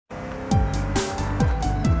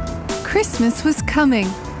Christmas was coming.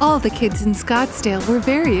 All the kids in Scottsdale were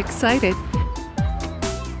very excited.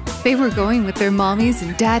 They were going with their mommies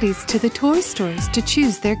and daddies to the toy stores to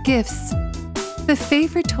choose their gifts. The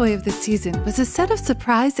favorite toy of the season was a set of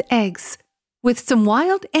surprise eggs with some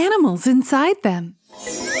wild animals inside them.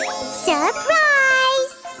 Surprise!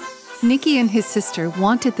 Nicky and his sister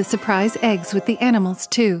wanted the surprise eggs with the animals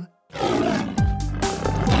too.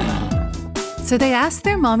 So they asked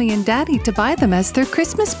their mommy and daddy to buy them as their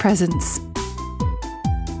Christmas presents.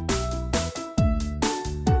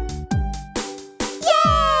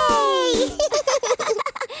 Yay!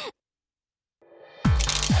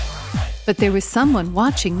 But there was someone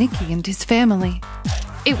watching Nicky and his family.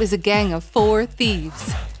 It was a gang of 4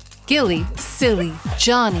 thieves: Gilly, Silly,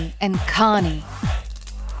 Johnny, and Connie.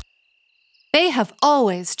 They have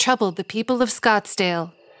always troubled the people of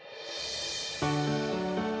Scottsdale.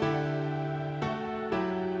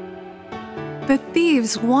 The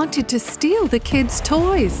thieves wanted to steal the kids'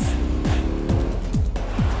 toys.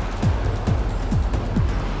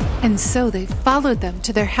 And so they followed them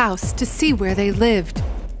to their house to see where they lived.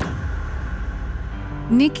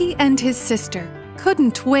 Nicky and his sister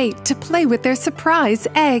couldn't wait to play with their surprise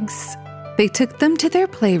eggs. They took them to their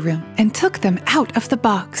playroom and took them out of the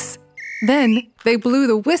box. Then they blew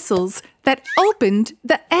the whistles that opened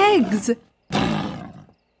the eggs.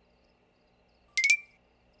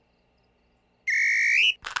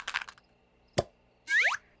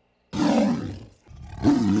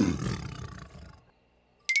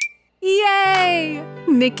 Yay!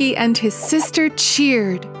 Nicky and his sister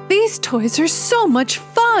cheered. These toys are so much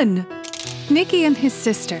fun! Nicky and his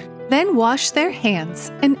sister then washed their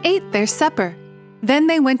hands and ate their supper. Then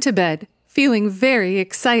they went to bed, feeling very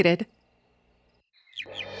excited.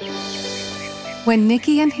 When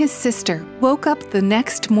Nicky and his sister woke up the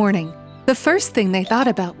next morning, the first thing they thought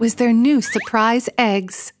about was their new surprise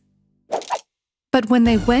eggs. But when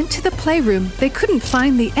they went to the playroom, they couldn't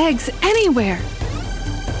find the eggs anywhere.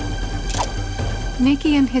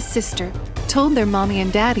 Nicky and his sister told their mommy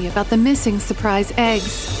and daddy about the missing surprise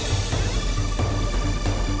eggs.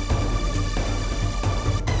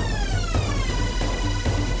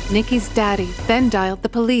 Nicky's daddy then dialed the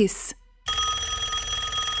police.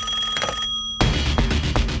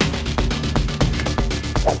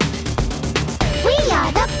 We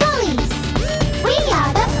are the bullies! We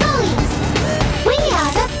are the bullies! We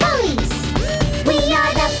are the bullies! We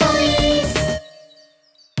are the bullies!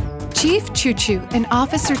 Chief ChuChu and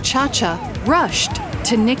Officer ChuChu rushed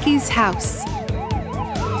to Nicky's house.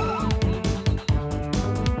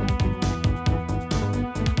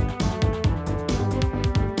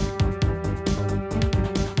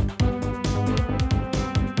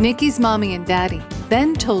 Nicky's mommy and daddy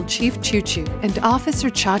then told Chief ChuChu and Officer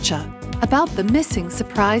ChuChu about the missing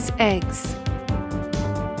surprise eggs.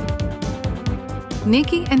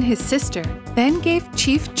 Nicky and his sister then gave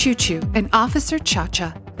Chief ChuChu and Officer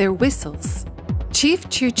ChuChu their whistles. Chief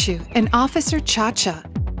ChuChu and Officer ChuChu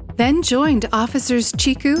then joined Officers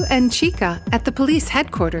Chiku and Chica at the police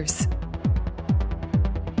headquarters.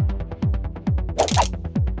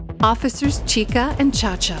 Officers Chica and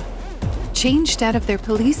ChuChu changed out of their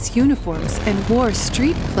police uniforms and wore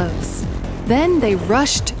street clothes. Then they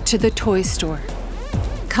rushed to the toy store.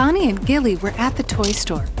 Connie and Gilly were at the toy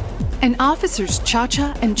store, and Officers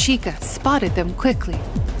ChuChu and Chica spotted them quickly.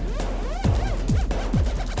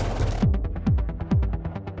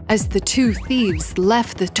 As the 2 thieves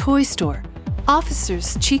left the toy store,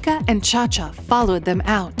 Officers Chica and ChuChu followed them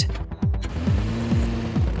out.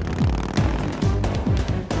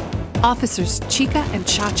 Officers Chica and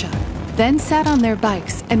ChuChu then sat on their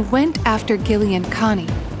bikes and went after Gilly and Connie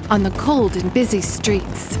on the cold and busy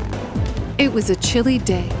streets. It was a chilly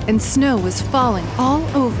day and snow was falling all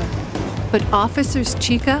over, but Officers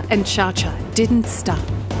Chica and ChuChu didn't stop.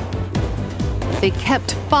 They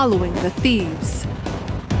kept following the thieves.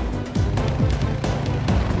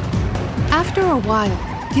 After a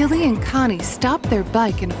while, Gilly and Connie stopped their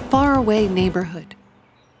bike in a faraway neighborhood.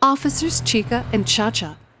 Officers Chica and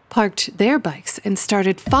ChuChu parked their bikes and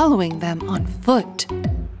started following them on foot.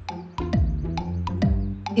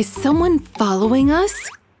 "Is someone following us?"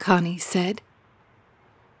 Connie said.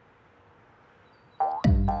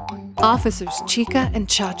 Officers Chica and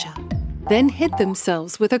ChuChu then hid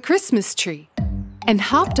themselves with a Christmas tree and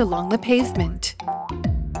hopped along the pavement.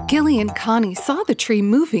 Gilly and Connie saw the tree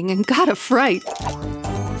moving and got a fright.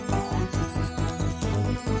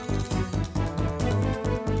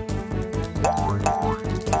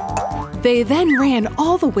 They then ran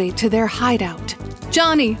all the way to their hideout.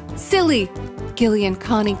 "Johnny, Silly!" Gilly and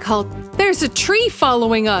Connie called, "There's a tree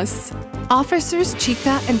following us!" Officers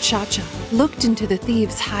Chica and ChuChu looked into the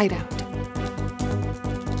thieves' hideout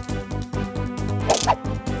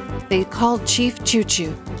they called Chief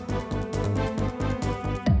ChuChu.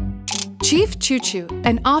 Chief ChuChu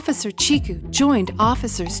and Officer Chiku joined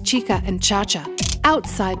Officers Chica and Chacha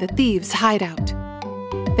outside the thieves' hideout.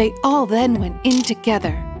 They all then went in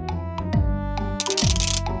together.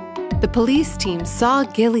 The police team saw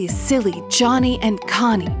Gilly, Silly, Johnny, and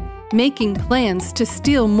Connie making plans to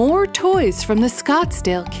steal more toys from the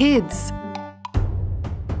Scottsdale kids.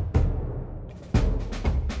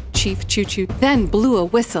 Chief ChuChu then blew a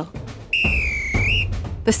whistle.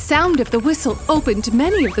 The sound of the whistle opened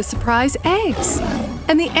many of the surprise eggs,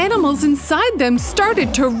 and the animals inside them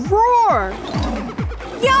started to roar.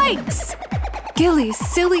 Yikes! Gilly,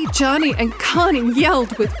 Silly, Johnny, and Connie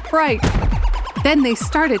yelled with fright. Then they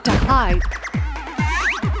started to hide.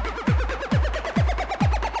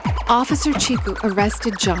 Officer Chiku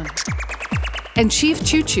arrested Johnny, and Chief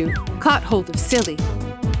ChuChu caught hold of Silly.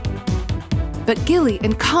 But Gilly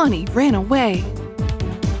and Connie ran away.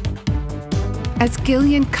 As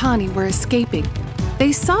Gilly and Connie were escaping,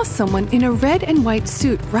 they saw someone in a red and white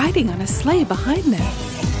suit riding on a sleigh behind them.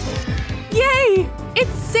 Yay!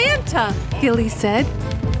 It's Santa! Gilly said.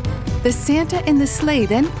 The Santa in the sleigh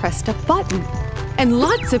then pressed a button, and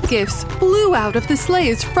lots of gifts flew out of the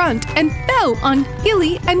sleigh's front and fell on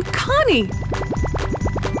Gilly and Connie.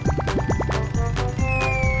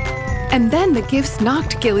 And then the gifts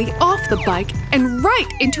knocked Gilly off the bike and right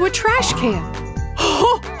into a trash can.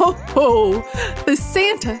 Ho, ho, ho! The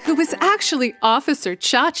Santa, who was actually Officer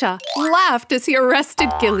Chacha, laughed as he arrested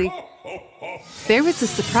Gilly. There was a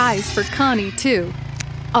surprise for Connie, too.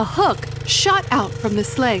 A hook shot out from the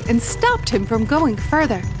sleigh and stopped him from going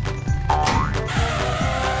further.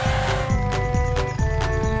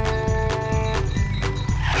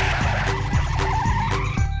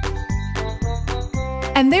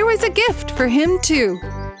 And there was a gift for him, too.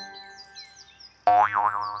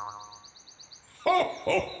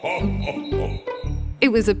 It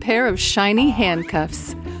was a pair of shiny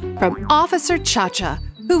handcuffs from Officer Chacha,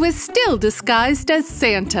 who was still disguised as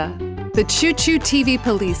Santa. The ChuChu TV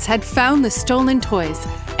police had found the stolen toys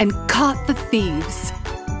and caught the thieves.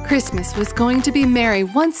 Christmas was going to be merry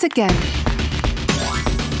once again.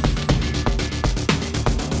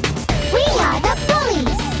 We are the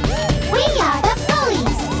bullies! We are the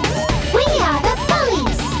bullies! We are the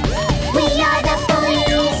bullies! We are the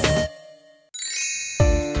bullies!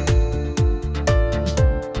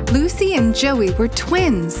 Lucy and Joey were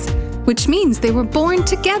twins, which means they were born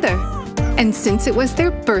together. And since it was their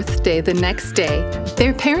birthday the next day,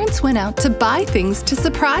 their parents went out to buy things to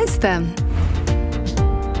surprise them.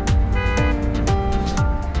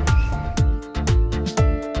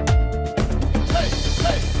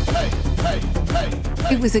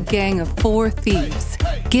 It was a gang of 4 thieves: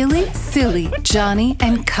 Gilly, Silly, Johnny,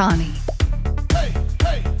 and Connie.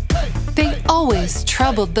 They always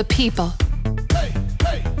troubled the people.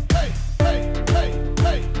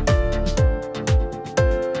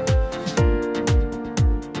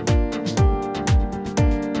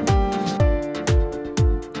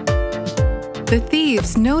 The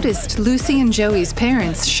thieves noticed Lucy and Joey's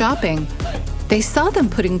parents shopping. They saw them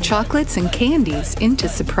putting chocolates and candies into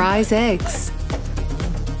surprise eggs.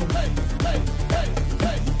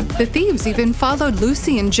 The thieves even followed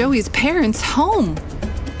Lucy and Joey's parents home.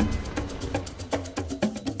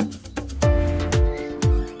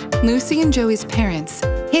 Lucy and Joey's parents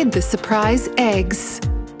hid the surprise eggs.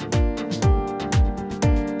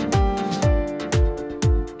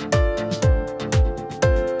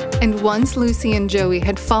 And once Lucy and Joey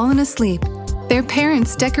had fallen asleep, their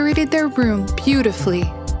parents decorated their room beautifully.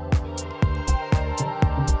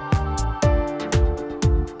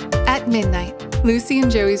 At midnight, Lucy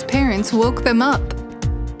and Joey's parents woke them up.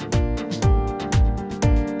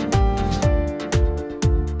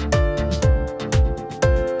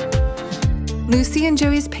 Lucy and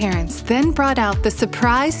Joey's parents then brought out the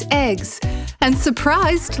surprise eggs and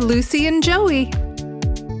surprised Lucy and Joey.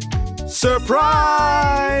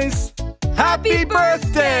 Surprise! Happy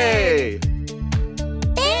birthday!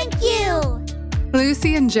 Thank you!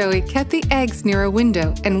 Lucy and Joey kept the eggs near a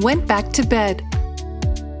window and went back to bed.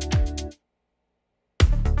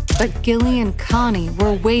 But Gilly and Connie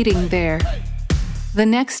were waiting there. The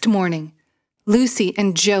next morning, Lucy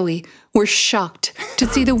and Joey were shocked to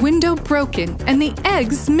see the window broken and the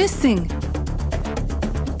eggs missing.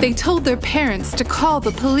 They told their parents to call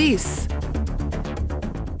the police.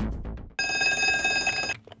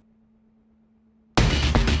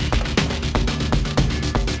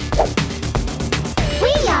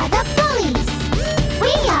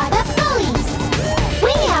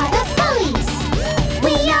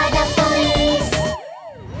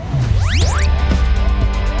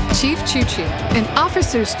 Chief ChuChu and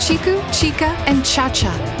Officers Chiku, Chica, and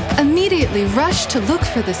Cha-Cha immediately rushed to look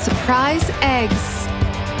for the surprise eggs.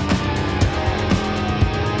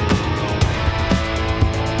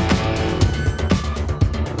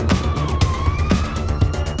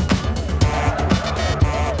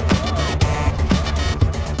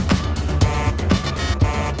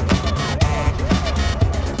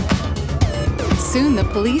 Soon the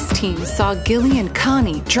police team saw Gilly and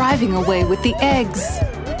Connie driving away with the eggs.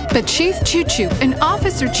 But Chief ChuChu and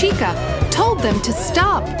Officer Chica told them to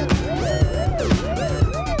stop.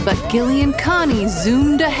 But Gilly and Connie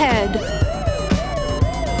zoomed ahead.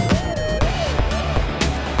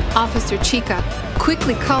 Officer Chica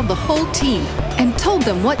quickly called the whole team and told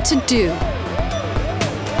them what to do.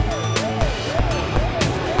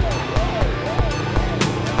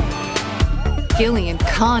 Gilly and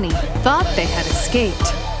Connie thought they had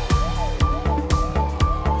escaped.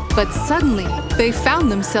 But suddenly, they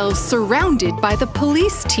found themselves surrounded by the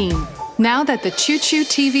police team. Now that the ChuChu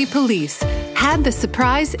TV police had the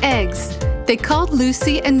surprise eggs, they called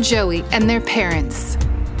Lucy and Joey and their parents.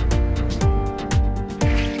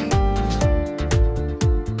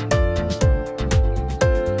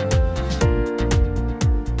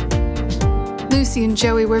 Lucy and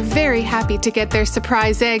Joey were very happy to get their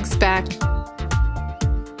surprise eggs back.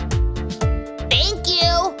 Thank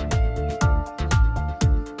you.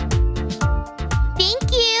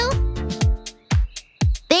 Thank you.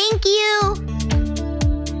 Thank you.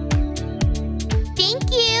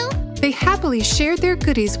 Thank you. They happily shared their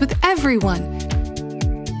goodies with everyone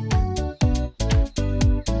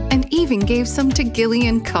and even gave some to Gilly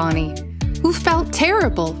and Connie, who felt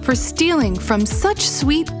terrible for stealing from such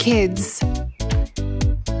sweet kids.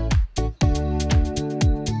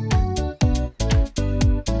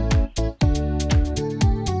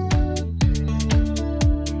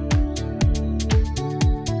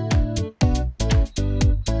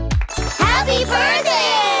 Happy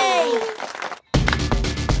birthday!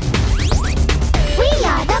 We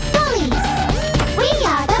are the bullies. We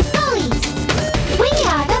are the bullies. We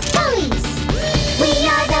are the bullies. We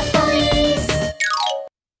are the bullies.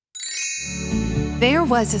 There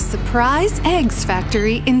was a surprise eggs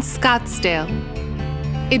factory in Scottsdale.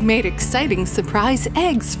 It made exciting surprise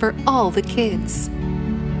eggs for all the kids.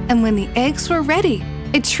 And when the eggs were ready,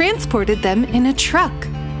 it transported them in a truck.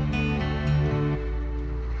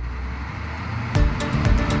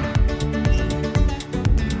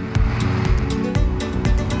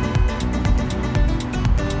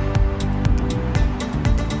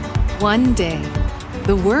 One day,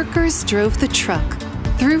 the workers drove the truck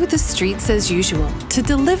through the streets as usual to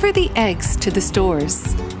deliver the eggs to the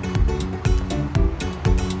stores.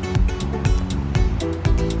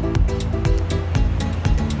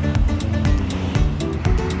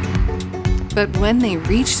 But when they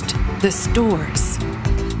reached the stores,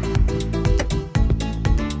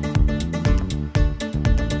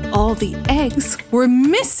 all the eggs were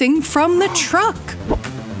missing from the truck.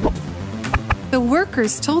 The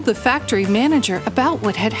workers told the factory manager about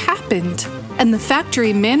what had happened, and the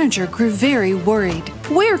factory manager grew very worried.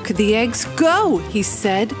 Where could the eggs go? He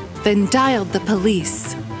said, then dialed the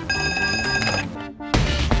police.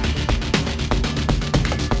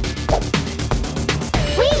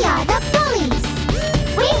 We are the bullies.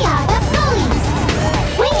 We are the bullies.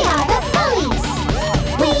 We are the bullies.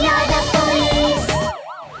 We are the bullies.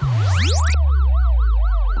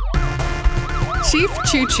 Chief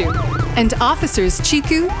ChuChu and Officers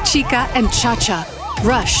Chiku, Chica, and Cha-Cha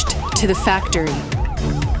rushed to the factory.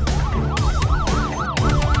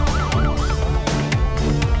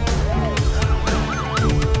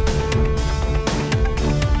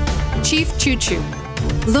 Chief ChuChu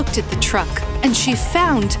looked at the truck and she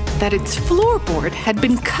found that its floorboard had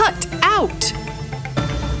been cut out.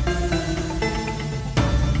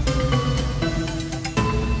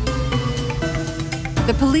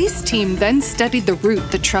 The police team then studied the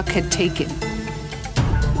route the truck had taken.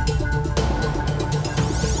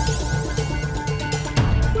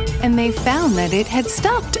 And they found that it had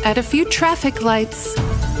stopped at a few traffic lights.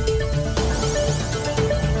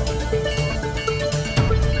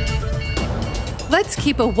 Let's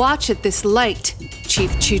keep a watch at this light,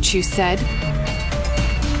 Chief ChuChu said.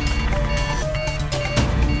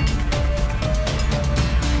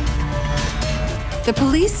 The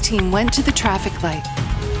police team went to the traffic light.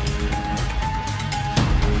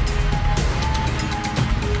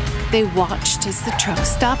 They watched as the truck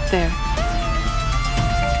stopped there.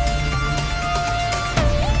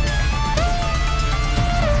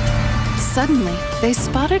 Suddenly, they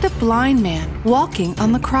spotted a blind man walking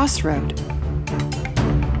on the crossroad.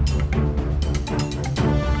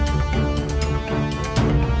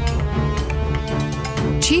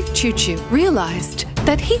 ChuChu realized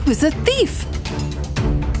that he was a thief.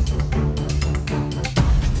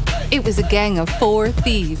 It was a gang of 4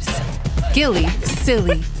 thieves: Gilly,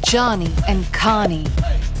 Silly, Johnny, and Connie.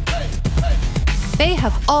 They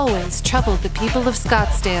have always troubled the people of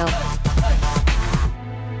Scottsdale.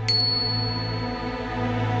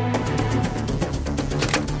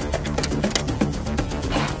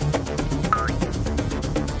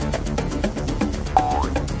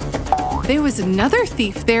 There was another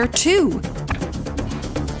thief there, too.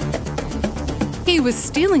 He was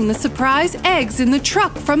stealing the surprise eggs in the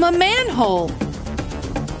truck from a manhole.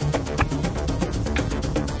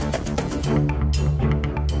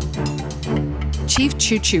 Chief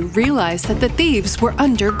ChuChu realized that the thieves were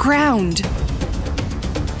underground.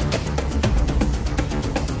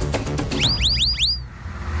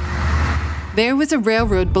 There was a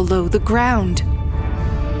railroad below the ground.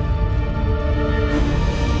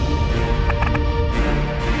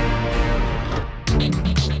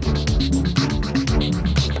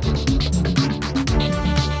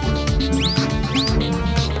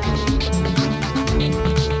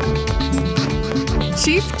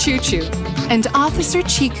 Chief ChuChu and Officer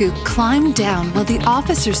Chiku climbed down while the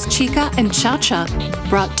officers Chica and Cha-Cha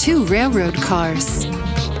brought 2 railroad cars.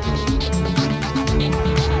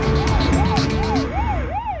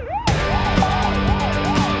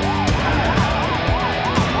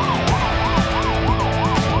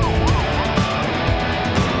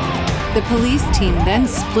 The police team then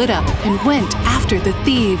split up and went after the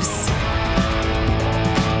thieves.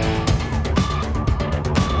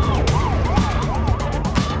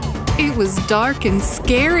 It was dark and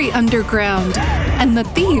scary underground, and the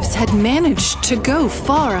thieves had managed to go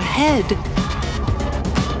far ahead.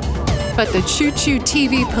 But the ChuChu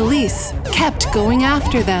TV police kept going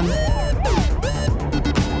after them.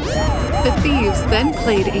 The thieves then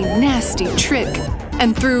played a nasty trick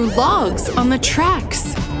and threw logs on the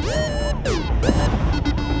tracks.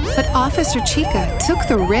 But Officer Chica took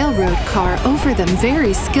the railroad car over them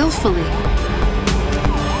very skillfully.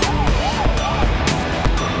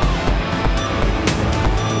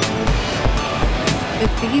 The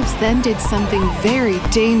thieves then did something very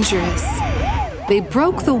dangerous. They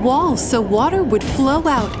broke the wall so water would flow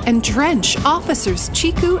out and drench Officers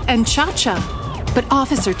Chiku and Cha-Cha. But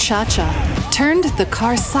Officer Cha-Cha turned the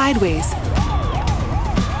car sideways.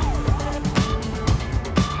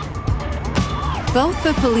 Both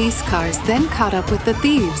the police cars then caught up with the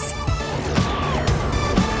thieves.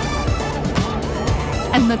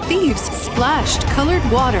 And the thieves splashed colored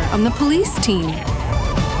water on the police team.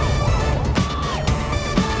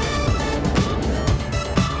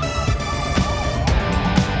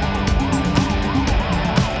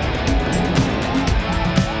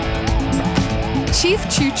 Chief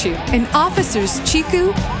ChuChu and Officers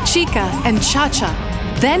Chiku, Chica, and Cha-Cha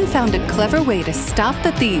then found a clever way to stop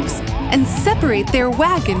the thieves and separate their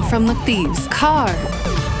wagon from the thieves' car.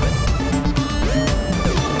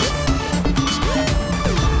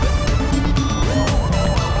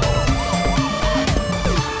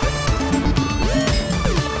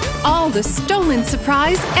 All the stolen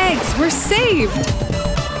surprise eggs were saved.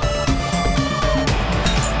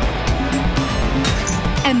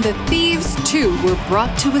 And the thieves, too, were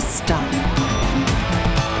brought to a stop.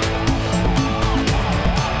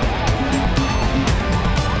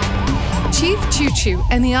 Chief ChuChu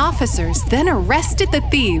and the officers then arrested the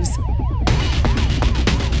thieves.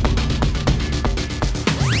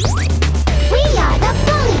 We are the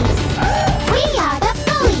bullies! We are the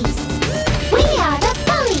bullies! We are the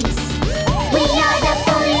bullies! We are the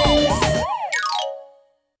bullies!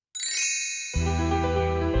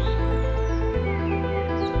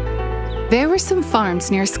 There were some farms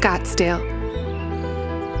near Scottsdale.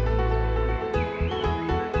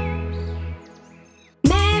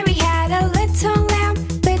 Mary had a little lamb,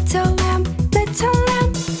 little lamb, little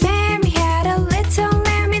lamb. Mary had a little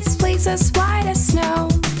lamb, its fleece was white as snow.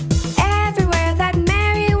 Everywhere that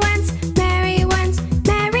Mary went, Mary went,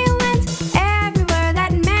 Mary went. Everywhere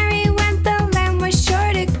that Mary went, the lamb was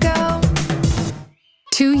sure to go.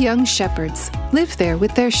 2 young shepherds lived there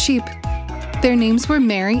with their sheep. Their names were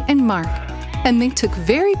Mary and Mark, and they took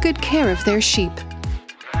very good care of their sheep.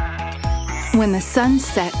 When the sun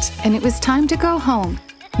set and it was time to go home,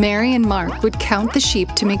 Mary and Mark would count the sheep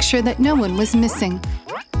to make sure that no one was missing.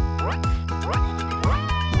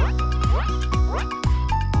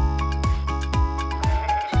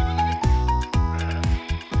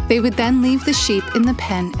 They would then leave the sheep in the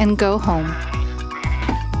pen and go home.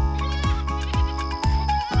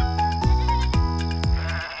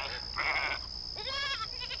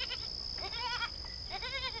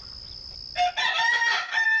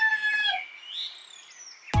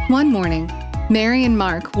 One morning, Mary and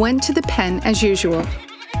Mark went to the pen as usual.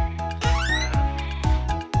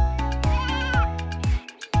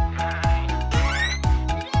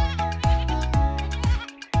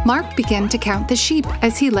 Mark began to count the sheep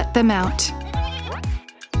as he let them out.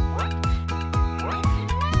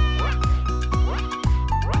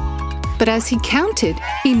 But as he counted,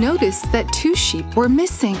 he noticed that 2 sheep were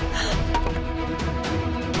missing.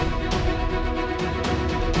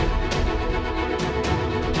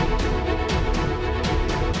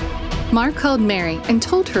 Mark called Mary and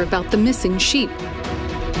told her about the missing sheep.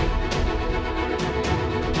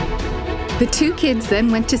 The 2 kids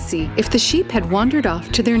then went to see if the sheep had wandered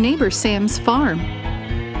off to their neighbor Sam's farm.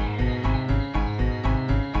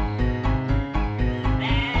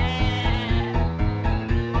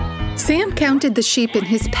 Sam counted the sheep in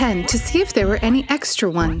his pen to see if there were any extra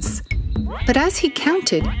ones. But as he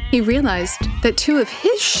counted, he realized that 2 of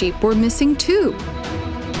his sheep were missing too.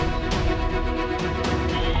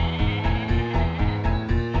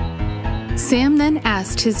 Sam then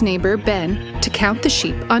asked his neighbor Ben to count the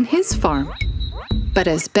sheep on his farm. But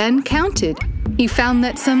as Ben counted, he found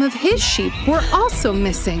that some of his sheep were also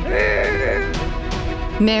missing.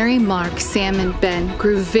 Mary, Mark, Sam, and Ben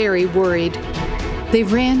grew very worried. They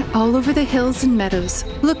ran all over the hills and meadows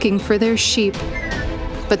looking for their sheep.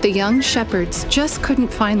 But the young shepherds just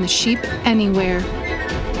couldn't find the sheep anywhere.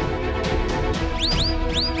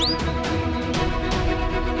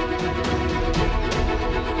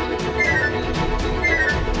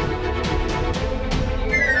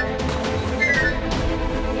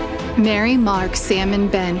 Mary, Mark, Sam,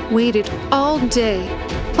 and Ben waited all day,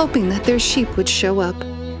 hoping that their sheep would show up.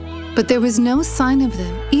 But there was no sign of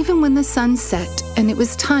them, even when the sun set and it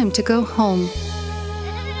was time to go home.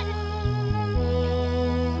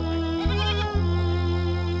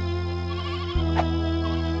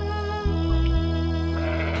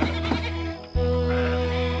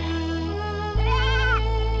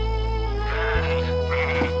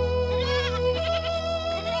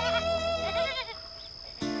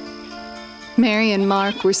 Mary and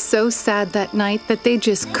Mark were so sad that night that they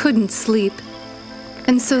just couldn't sleep,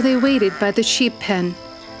 and so they waited by the sheep pen.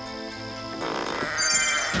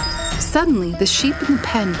 Suddenly, the sheep in the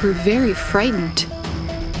pen grew very frightened,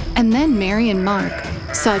 and then Mary and Mark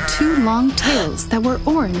saw 2 long tails that were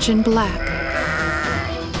orange and black.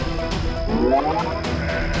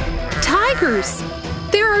 Tigers!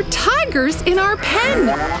 There are tigers in our pen!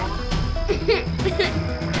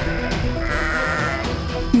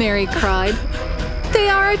 Mary cried. They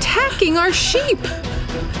are attacking our sheep!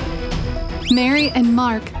 Mary and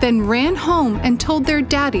Mark then ran home and told their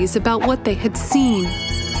daddies about what they had seen.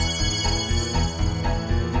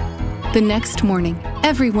 The next morning,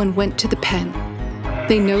 everyone went to the pen.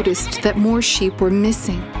 They noticed that more sheep were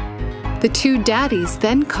missing. The 2 daddies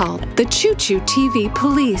then called the ChuChu TV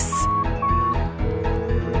police.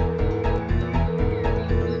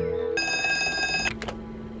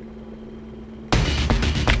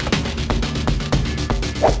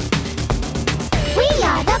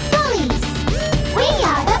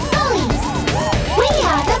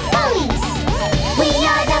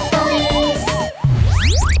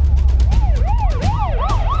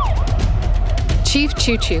 Chief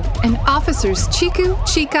ChuChu and officers Chiku,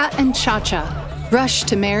 Chica, and Cha-Cha rushed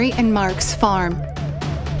to Mary and Mark's farm.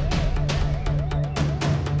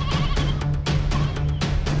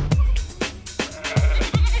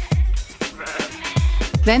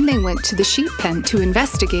 Then they went to the sheep pen to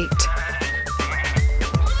investigate.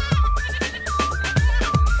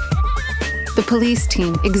 The police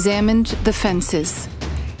team examined the fences.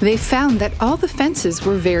 They found that all the fences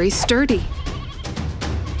were very sturdy.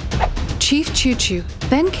 Chief ChuChu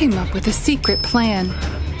then came up with a secret plan.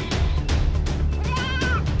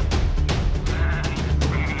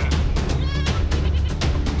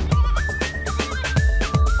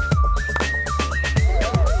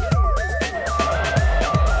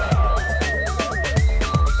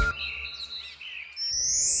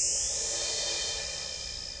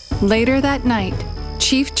 Later that night,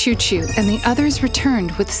 Chief ChuChu and the others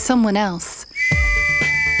returned with someone else.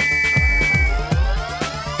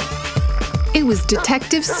 It was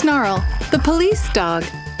Detective Snarl, the police dog.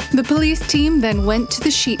 The police team then went to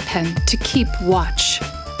the sheep pen to keep watch.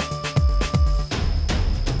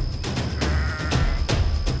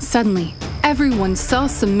 Suddenly, everyone saw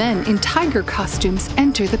some men in tiger costumes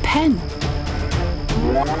enter the pen.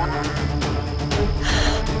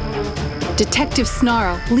 Detective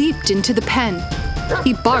Snarl leaped into the pen.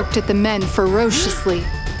 He barked at the men ferociously.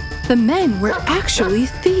 The men were actually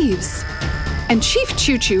thieves, and Chief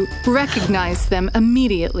ChuChu recognized them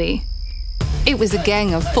immediately. It was a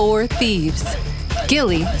gang of 4 thieves.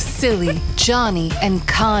 Gilly, Silly, Johnny, and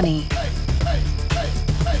Connie.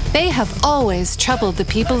 They have always troubled the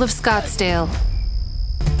people of Scottsdale.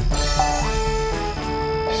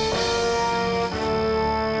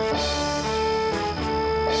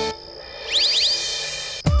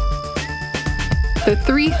 The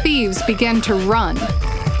three thieves began to run.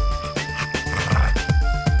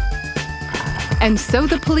 And so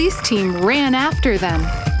the police team ran after them.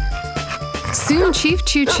 Soon Chief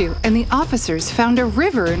ChuChu and the officers found a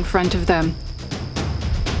river in front of them.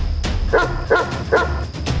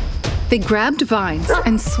 They grabbed vines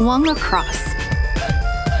and swung across.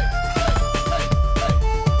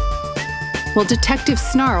 While Detective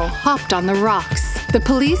Snarl hopped on the rocks, the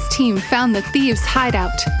police team found the thieves'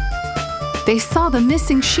 hideout. They saw the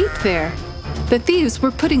missing sheep there. The thieves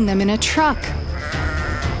were putting them in a truck.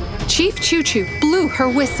 Chief ChuChu blew her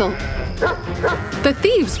whistle. The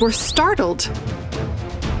thieves were startled.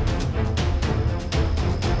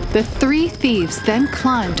 The three thieves then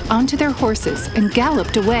climbed onto their horses and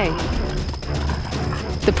galloped away.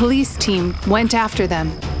 The police team went after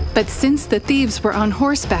them, but since the thieves were on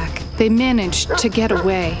horseback, they managed to get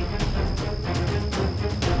away.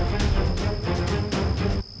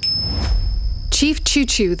 Chief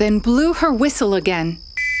ChuChu then blew her whistle again,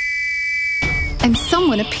 and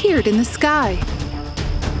someone appeared in the sky.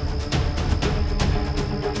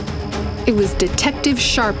 It was Detective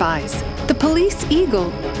Sharp Eyes, the police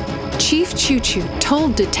eagle. Chief ChuChu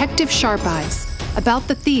told Detective Sharp Eyes about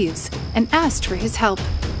the thieves and asked for his help.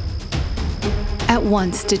 At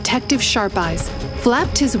once, Detective Sharp Eyes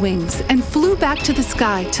flapped his wings and flew back to the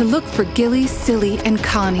sky to look for Gilly, Silly, and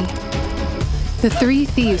Connie. The three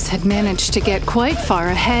thieves had managed to get quite far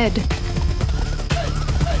ahead.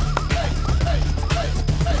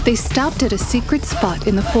 They stopped at a secret spot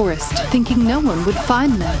in the forest, thinking no one would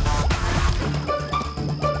find them.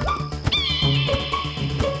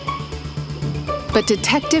 But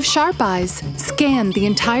Detective Sharp Eyes scanned the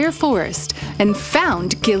entire forest and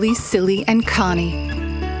found Gilly, Silly, and Connie.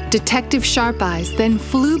 Detective Sharp Eyes then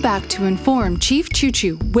flew back to inform Chief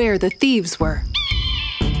ChuChu where the thieves were.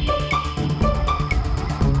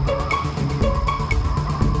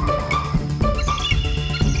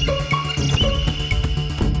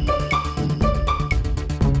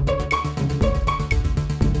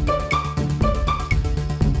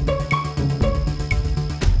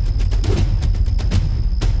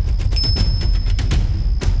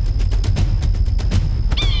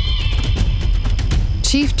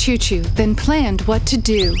 Chief ChuChu then planned what to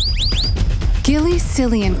do. Gilly,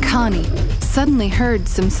 Silly, and Connie suddenly heard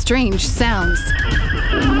some strange sounds.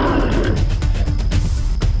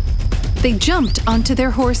 They jumped onto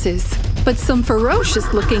their horses, but some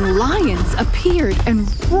ferocious-looking lions appeared and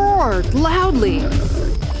roared loudly.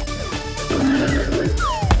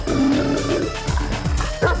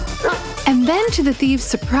 And then, to the thieves'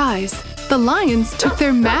 surprise, the lions took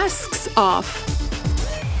their masks off.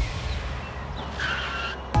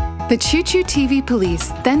 The ChuChu TV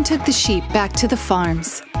police then took the sheep back to the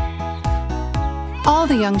farms. All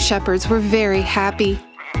the young shepherds were very happy.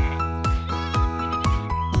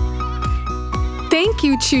 "Thank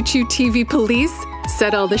you, ChuChu TV police,"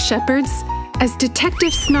 said all the shepherds, as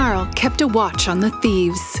Detective Snarl kept a watch on the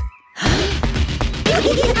thieves.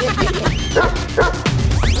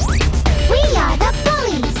 We are the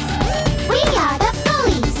bullies! We are the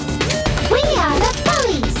bullies! We are the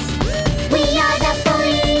bullies! We are the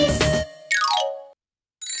bullies!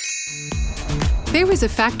 There was a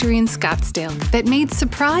factory in Scottsdale that made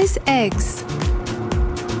surprise eggs.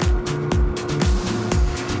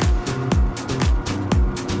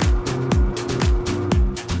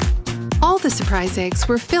 All the surprise eggs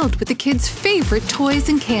were filled with the kids' favorite toys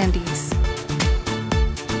and candies.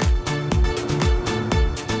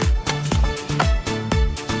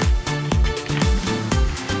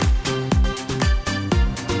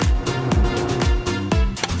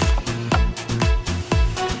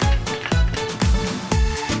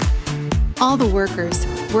 All the workers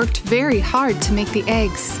worked very hard to make the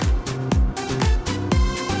eggs.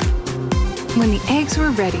 When the eggs were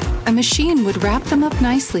ready, a machine would wrap them up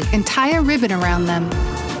nicely and tie a ribbon around them.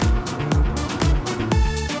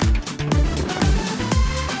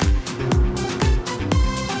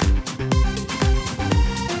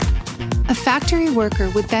 A factory worker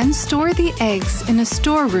would then store the eggs in a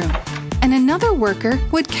storeroom, and another worker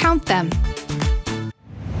would count them.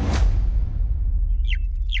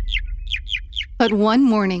 But one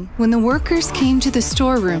morning, when the workers came to the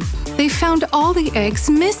storeroom, they found all the eggs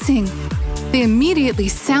missing. They immediately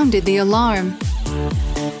sounded the alarm.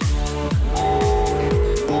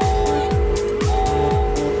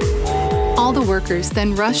 All the workers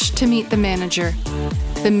then rushed to meet the manager.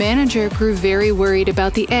 The manager grew very worried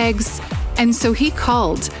about the eggs, and so he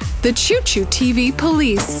called the ChuChu TV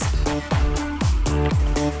police.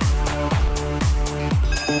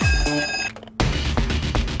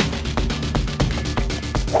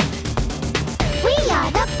 We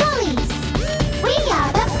are the bullies! We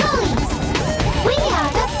are the bullies! We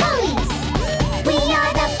are the bullies! We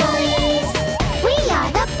are the bullies! We are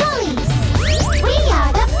the bullies! We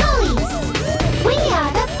are the bullies! We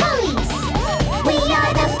are the bullies! We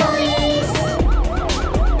are the bullies!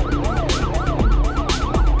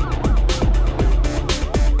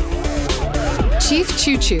 Chief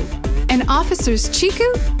ChuChu and officers Chiku,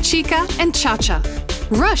 Chica, and Cha-Cha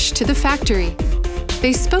rushed to the factory.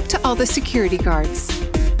 They spoke to all the security guards.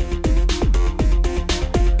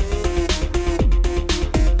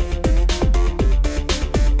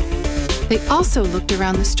 They also looked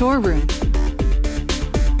around the storeroom.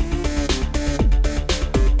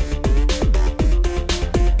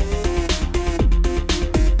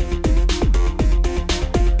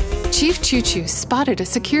 Chief ChuChu spotted a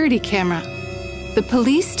security camera. The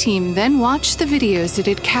police team then watched the videos it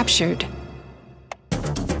had captured.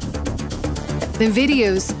 The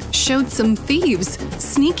videos showed some thieves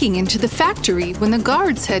sneaking into the factory when the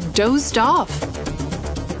guards had dozed off.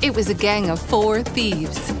 It was a gang of 4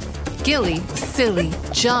 thieves: Gilly, Silly,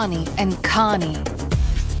 Johnny, and Connie.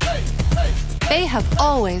 They have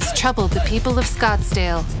always troubled the people of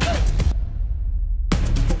Scottsdale.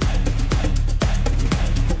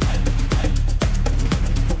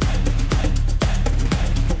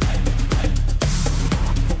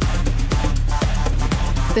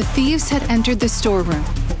 The thieves had entered the storeroom.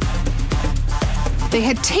 They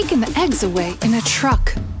had taken the eggs away in a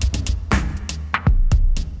truck.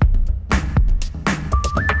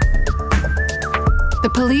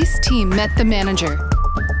 The police team met the manager.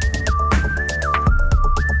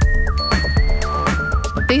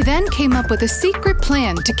 They then came up with a secret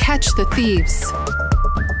plan to catch the thieves.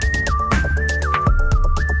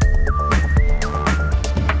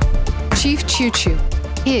 Chief ChuChu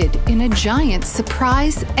hid in a giant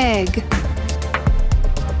surprise egg.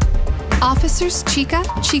 Officers Chica,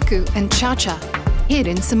 Chiku, and Cha-Cha hid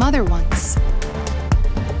in some other ones.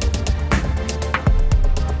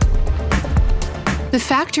 The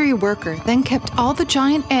factory worker then kept all the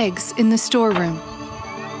giant eggs in the storeroom.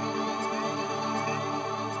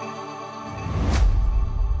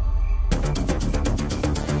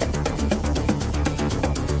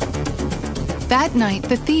 That night,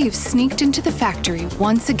 the thieves sneaked into the factory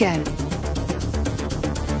once again.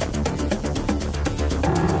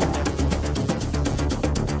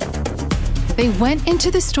 They went into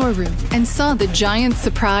the storeroom and saw the giant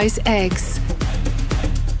surprise eggs.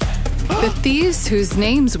 The thieves, whose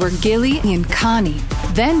names were Gilly and Connie,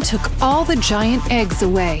 then took all the giant eggs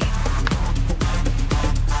away.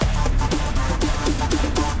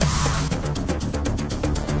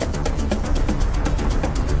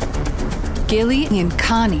 Gilly and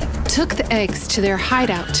Connie took the eggs to their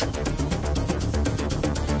hideout.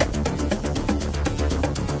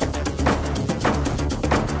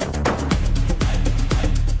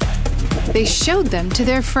 They showed them to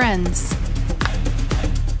their friends.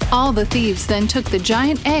 All the thieves then took the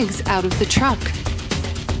giant eggs out of the truck.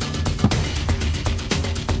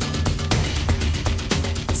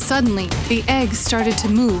 Suddenly, the eggs started to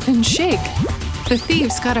move and shake. The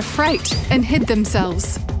thieves got a fright and hid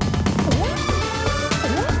themselves.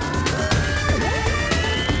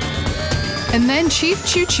 And then Chief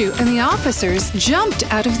ChuChu and the officers jumped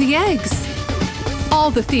out of the eggs.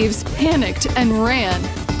 All the thieves panicked and ran.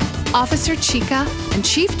 Officer Chica and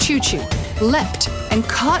Chief ChuChu leapt and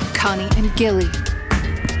caught Connie and Gilly.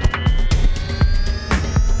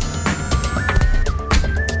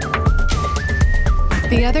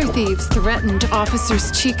 The other thieves threatened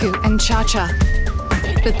Officers Chiku and Cha-Cha.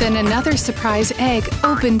 But then another surprise egg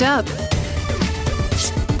opened up.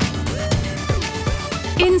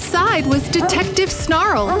 Inside was Detective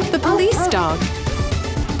Snarl, the police dog.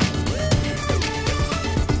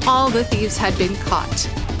 All the thieves had been caught,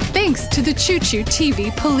 thanks to the ChuChu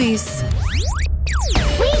TV police.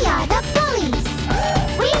 We are the bullies!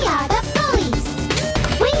 We are the bullies!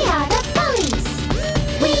 We are the bullies!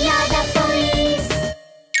 We are the bullies!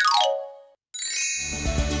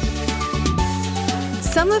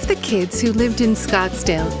 Some of the kids who lived in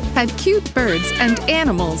Scottsdale had cute birds and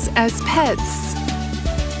animals as pets.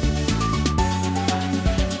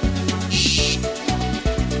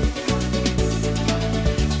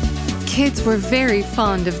 Kids were very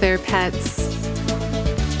fond of their pets.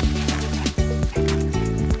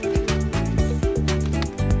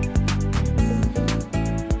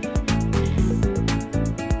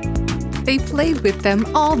 They played with them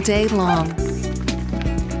all day long.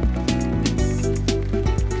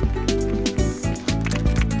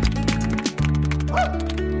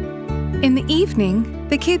 In the evening,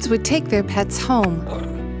 the kids would take their pets home.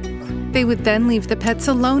 They would then leave the pets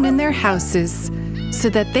alone in their houses so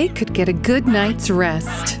that they could get a good night's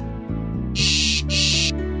rest.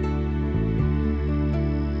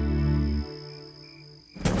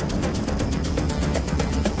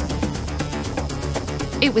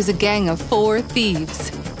 It was a gang of 4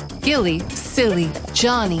 thieves: Gilly, Silly,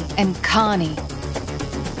 Johnny, and Connie.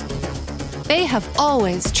 They have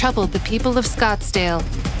always troubled the people of Scottsdale.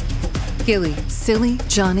 Gilly, Silly,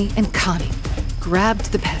 Johnny, and Connie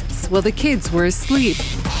grabbed the pets while the kids were asleep.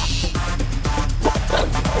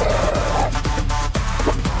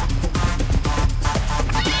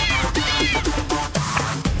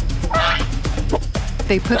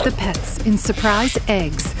 They put the pets in surprise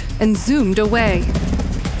eggs and zoomed away.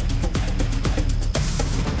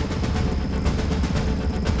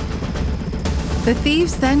 The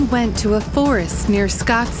thieves then went to a forest near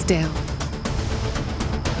Scottsdale.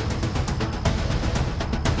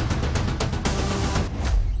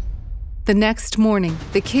 The next morning,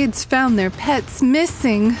 the kids found their pets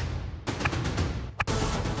missing.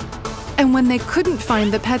 And when they couldn't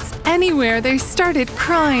find the pets anywhere, they started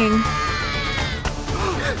crying.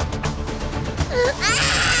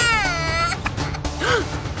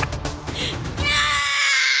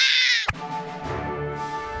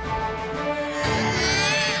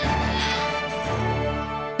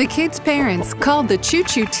 The kids' parents called the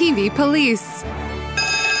ChuChu TV police.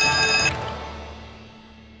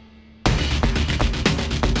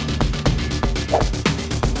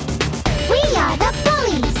 We are the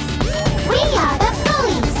bullies! We are the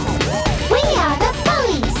bullies! We are the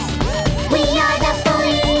bullies! We are the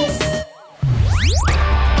bullies!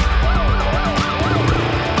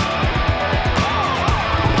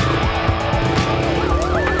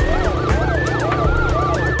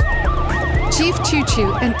 Chief ChuChu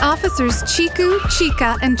and Officers Chiku,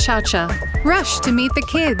 Chica, and Cha-Cha rushed to meet the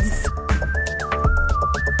kids.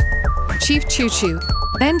 Chief ChuChu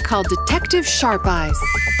then called Detective Sharp Eyes.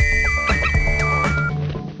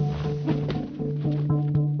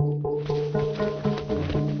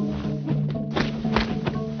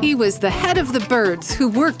 He was the head of the birds who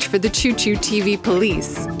worked for the ChuChu TV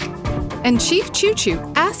police. And Chief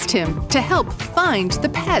ChuChu asked him to help find the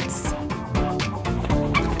pets.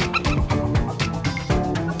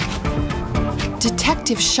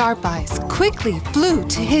 Detective Sharp Eyes quickly flew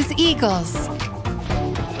to his eagles.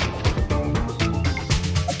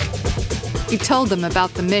 He told them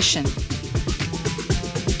about the mission.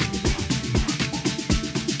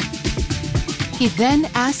 He then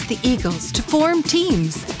asked the eagles to form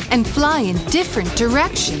teams and fly in different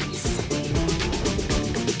directions.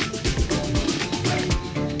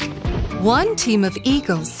 One team of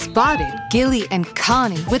eagles spotted Gilly and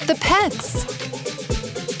Connie with the pets.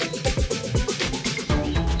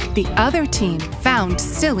 The other team found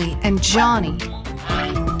Silly and Johnny.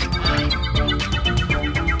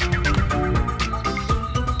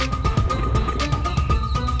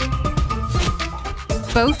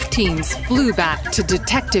 Both teams flew back to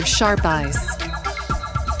Detective Sharp Eyes.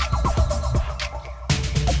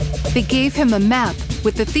 They gave him a map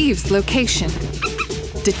with the thieves' location.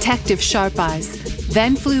 Detective Sharp Eyes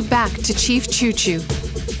then flew back to Chief ChuChu.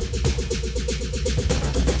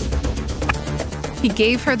 He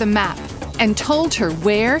gave her the map and told her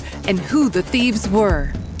where and who the thieves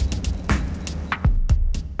were.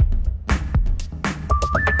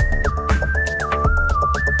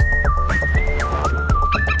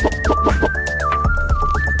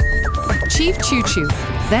 Chief ChuChu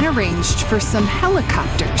then arranged for some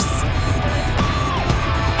helicopters.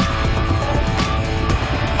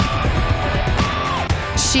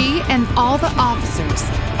 She and all the officers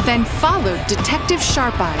then followed Detective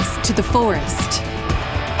Sharp Eyes to the forest.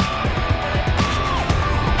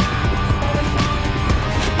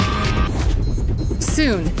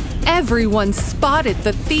 Soon, everyone spotted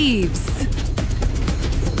the thieves.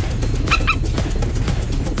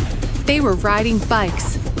 They were riding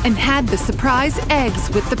bikes and had the surprise eggs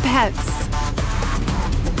with the pets.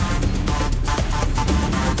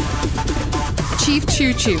 Chief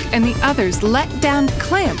ChuChu and the others let down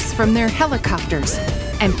clamps from their helicopters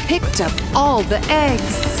and picked up all the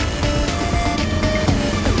eggs.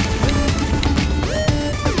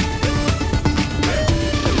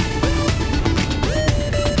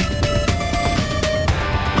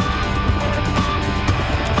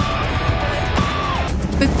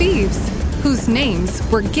 The thieves, whose names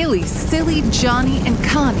were Gilly, Silly, Johnny, and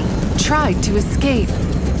Connie, tried to escape.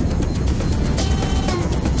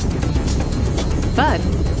 But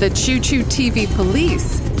the ChuChu TV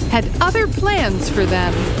police had other plans for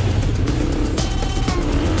them.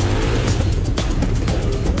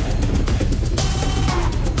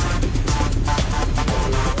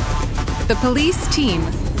 The police team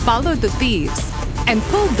followed the thieves and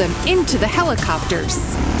pulled them into the helicopters.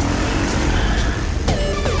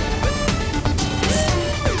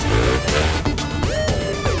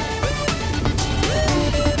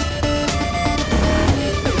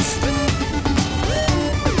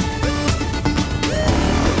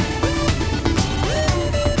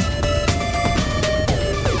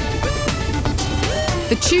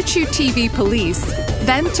 The ChuChu TV police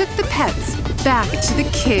then took the pets back to the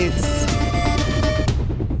kids.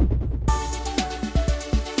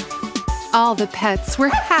 All the pets were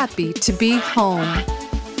happy to be home.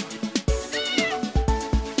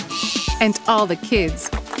 And all the kids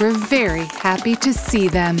were very happy to see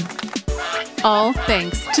them. All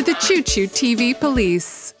thanks to the ChuChu TV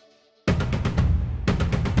police.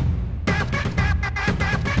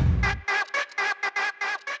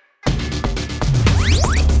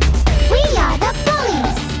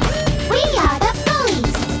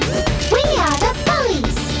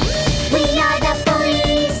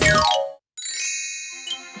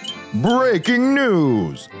 Breaking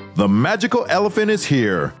news! The magical elephant is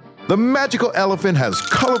here. The magical elephant has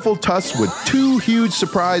colorful tusks with 2 huge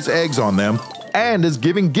surprise eggs on them and is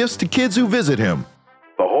giving gifts to kids who visit him.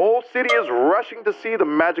 The whole city is rushing to see the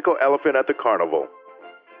magical elephant at the carnival.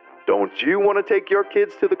 Don't you want to take your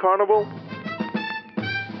kids to the carnival?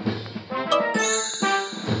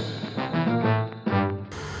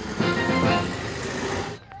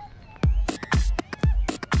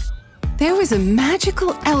 There was a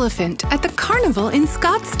magical elephant at the carnival in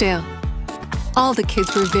Scottsdale. All the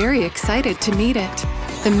kids were very excited to meet it.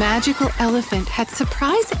 The magical elephant had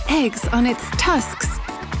surprise eggs on its tusks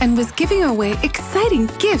and was giving away exciting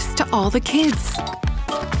gifts to all the kids.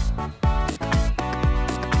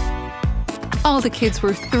 All the kids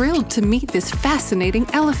were thrilled to meet this fascinating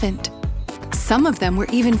elephant. Some of them were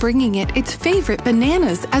even bringing it its favorite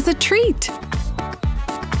bananas as a treat.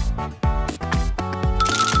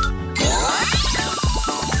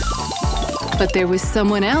 But there was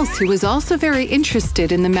someone else who was also very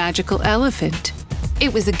interested in the magical elephant.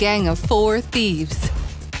 It was a gang of 4 thieves: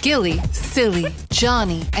 Gilly, Silly,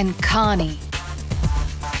 Johnny, and Connie.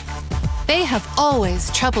 They have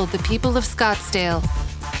always troubled the people of Scottsdale.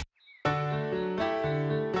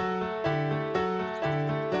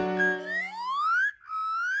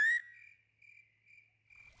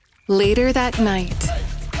 Later that night,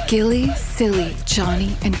 Gilly, Silly,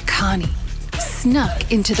 Johnny, and Connie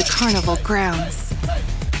snuck into the carnival grounds.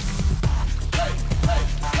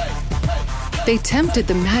 They tempted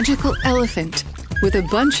the magical elephant with a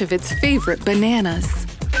bunch of its favorite bananas.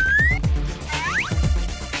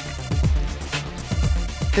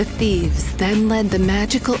 The thieves then led the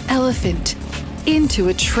magical elephant into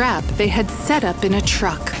a trap they had set up in a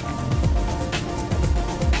truck.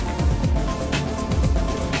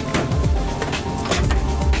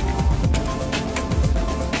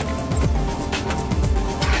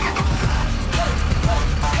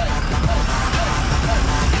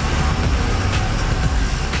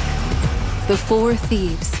 The 4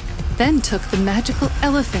 thieves then took the magical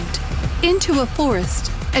elephant into a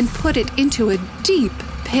forest and put it into a deep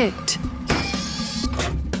pit.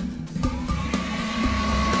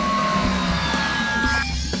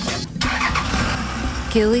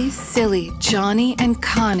 Gilly, Silly, Johnny, and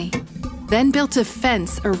Connie then built a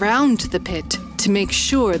fence around the pit to make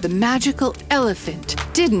sure the magical elephant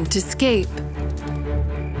didn't escape.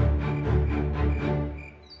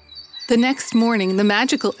 The next morning, the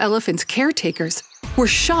magical elephant's caretakers were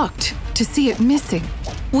shocked to see it missing.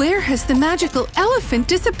 Where has the magical elephant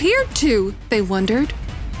disappeared to? They wondered.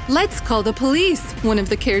 Let's call the police, one of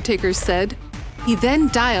the caretakers said. He then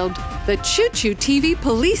dialed the ChuChu TV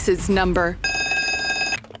police's number.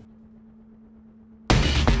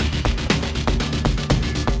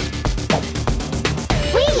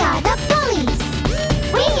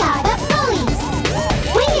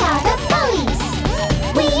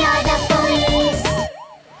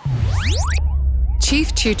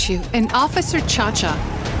 Chief ChuChu and Officer ChuChu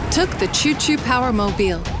took the ChuChu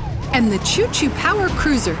Powermobile and the ChuChu Power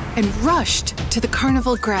Cruiser and rushed to the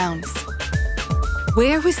carnival grounds.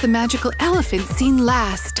 Where was the magical elephant seen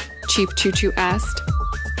last? Chief ChuChu asked.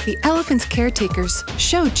 The elephant's caretakers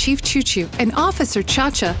showed Chief ChuChu and Officer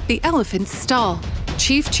ChuChu the elephant's stall.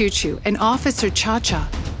 Chief ChuChu and Officer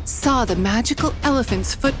ChuChu saw the magical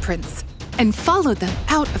elephant's footprints and followed them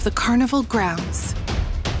out of the carnival grounds.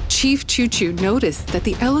 Chief ChuChu noticed that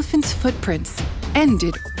the elephant's footprints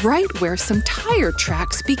ended right where some tire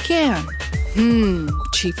tracks began.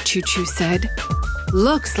 Chief ChuChu said.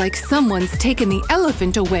 Looks like someone's taken the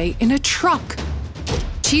elephant away in a truck.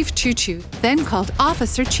 Chief ChuChu then called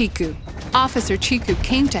Officer Chiku. Officer Chiku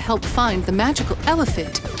came to help find the magical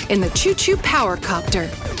elephant in the ChuChu power copter.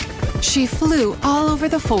 She flew all over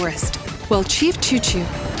the forest, while Chief ChuChu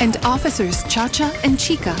and Officers Chacha and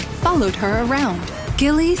Chica followed her around.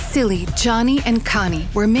 Gilly, Silly, Johnny, and Connie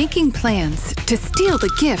were making plans to steal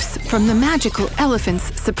the gifts from the magical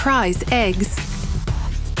elephant's surprise eggs.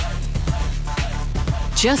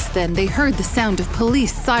 Just then, they heard the sound of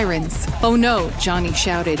police sirens. "Oh no," Johnny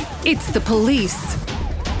shouted. "It's the police!"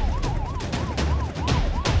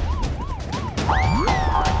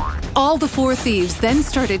 All the four thieves then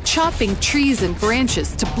started chopping trees and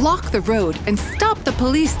branches to block the road and stop the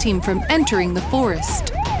police team from entering the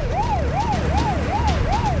forest.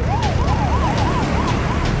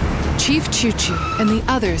 Chief ChuChu and the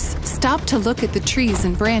others stopped to look at the trees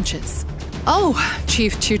and branches. "Oh,"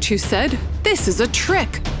 Chief ChuChu said, "this is a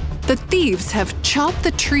trick. The thieves have chopped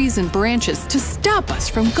the trees and branches to stop us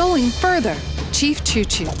from going further." Chief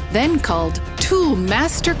ChuChu then called Tool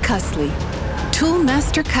Master Cusley. Tool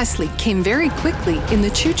Master Cusley came very quickly in the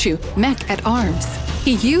ChuChu mech at arms.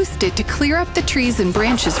 He used it to clear up the trees and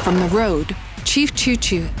branches from the road. Chief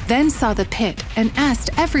ChuChu then saw the pit and asked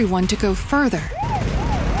everyone to go further.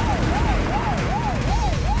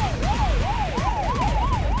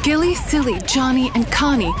 Gilly, Silly, Johnny, and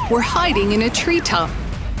Connie were hiding in a treetop.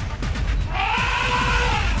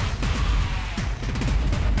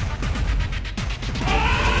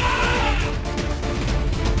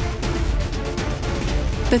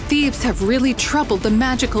 "The thieves have really troubled the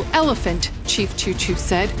magical elephant," Chief ChuChu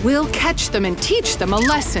said. "We'll catch them and teach them a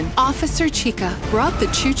lesson." Officer Chica brought the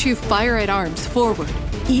ChuChu fire at arms forward.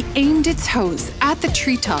 He aimed its hose at the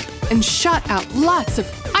treetop and shot out lots of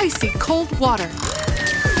icy cold water.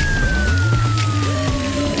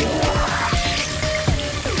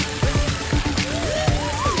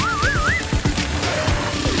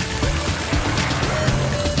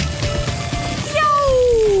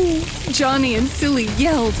 Johnny and Silly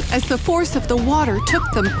yelled as the force of the water took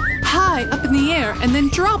them high up in the air and then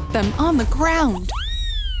dropped them on the ground.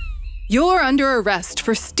 "You're under arrest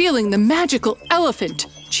for stealing the magical elephant,"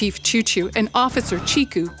 Chief ChuChu and Officer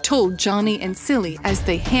Chiku told Johnny and Silly as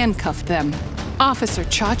they handcuffed them. Officer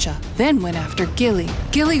Chacha then went after Gilly.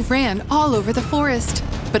 Gilly ran all over the forest,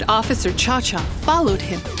 but Officer Chacha followed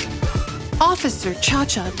him. Officer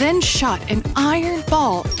Chacha then shot an iron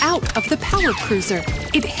ball out of the power cruiser.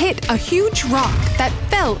 It hit a huge rock that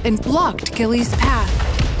fell and blocked Gilly's path.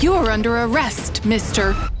 "You're under arrest,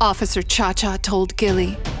 mister," Officer Chacha told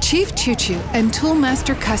Gilly. Chief ChuChu and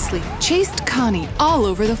Toolmaster Cusley chased Connie all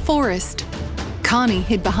over the forest. Connie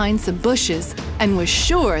hid behind some bushes and was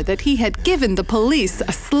sure that he had given the police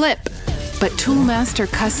a slip. But Toolmaster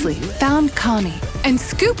Cusley found Connie and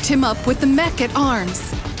scooped him up with the mech at arms.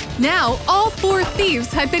 Now all four thieves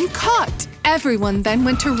had been caught. Everyone then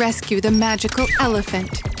went to rescue the magical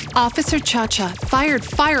elephant. Officer Chacha fired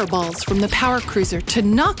fireballs from the power cruiser to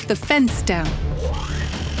knock the fence down.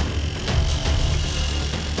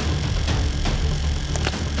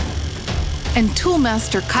 And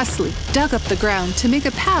Toolmaster Cusley dug up the ground to make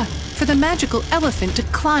a path for the magical elephant to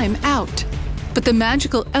climb out. But the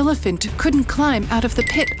magical elephant couldn't climb out of the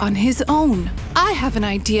pit on his own. "I have an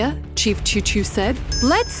idea," Chief ChuChu said.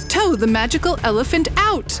 "Let's tow the magical elephant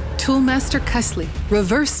out." Toolmaster Cusley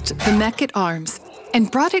reversed the mech at arms and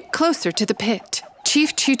brought it closer to the pit.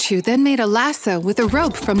 Chief ChuChu then made a lasso with a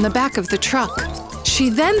rope from the back of the truck. She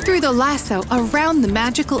then threw the lasso around the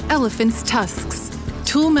magical elephant's tusks.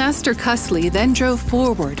 Toolmaster Cusley then drove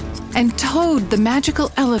forward and towed the magical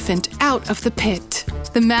elephant out of the pit.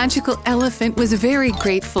 The magical elephant was very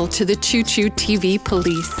grateful to the ChuChu TV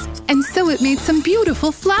police, and so it made some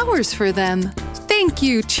beautiful flowers for them. "Thank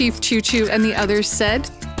you," Chief ChuChu and the others said.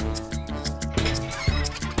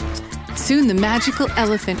 Soon the magical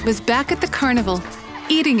elephant was back at the carnival,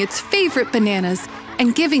 eating its favorite bananas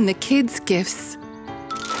and giving the kids gifts.